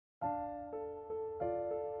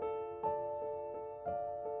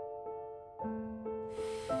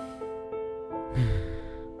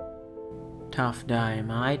tough day,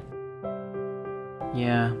 mate.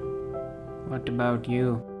 Yeah, what about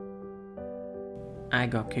you? I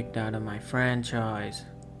got kicked out of my franchise.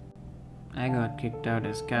 I got kicked out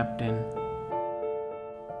as captain.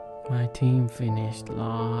 My team finished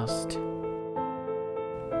last.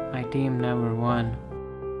 My team never won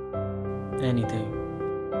anything.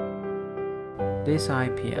 This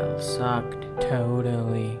IPL sucked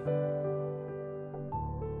totally.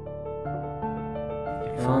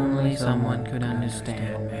 If only someone could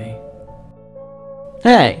understand me.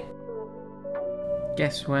 Hey!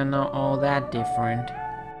 Guess we're not all that different.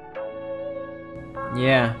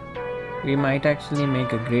 Yeah, we might actually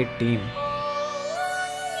make a great team.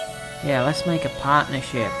 Yeah, let's make a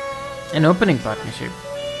partnership. An opening partnership.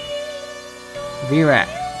 Virat,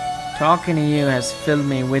 talking to you has filled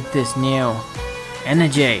me with this new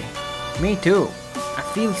energy. Me too. I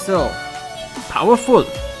feel so powerful.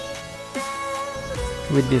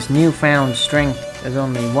 With this newfound strength, there's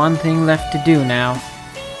only one thing left to do now.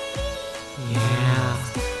 Yeah.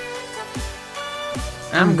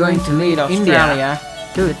 I'm going to lead Australia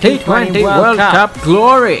to the T20 World Cup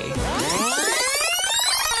glory.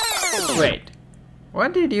 Wait,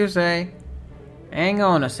 what did you say? Hang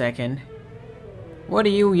on a second. What are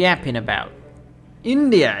you yapping about?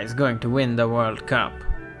 India is going to win the World Cup.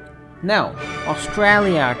 No,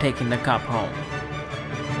 Australia are taking the cup home.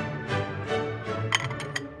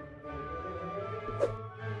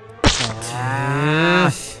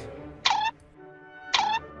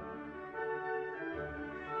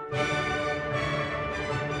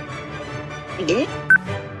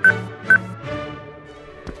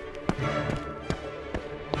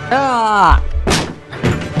 Ah!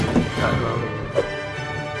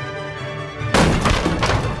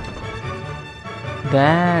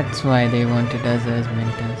 That's why they wanted us as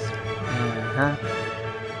mentors.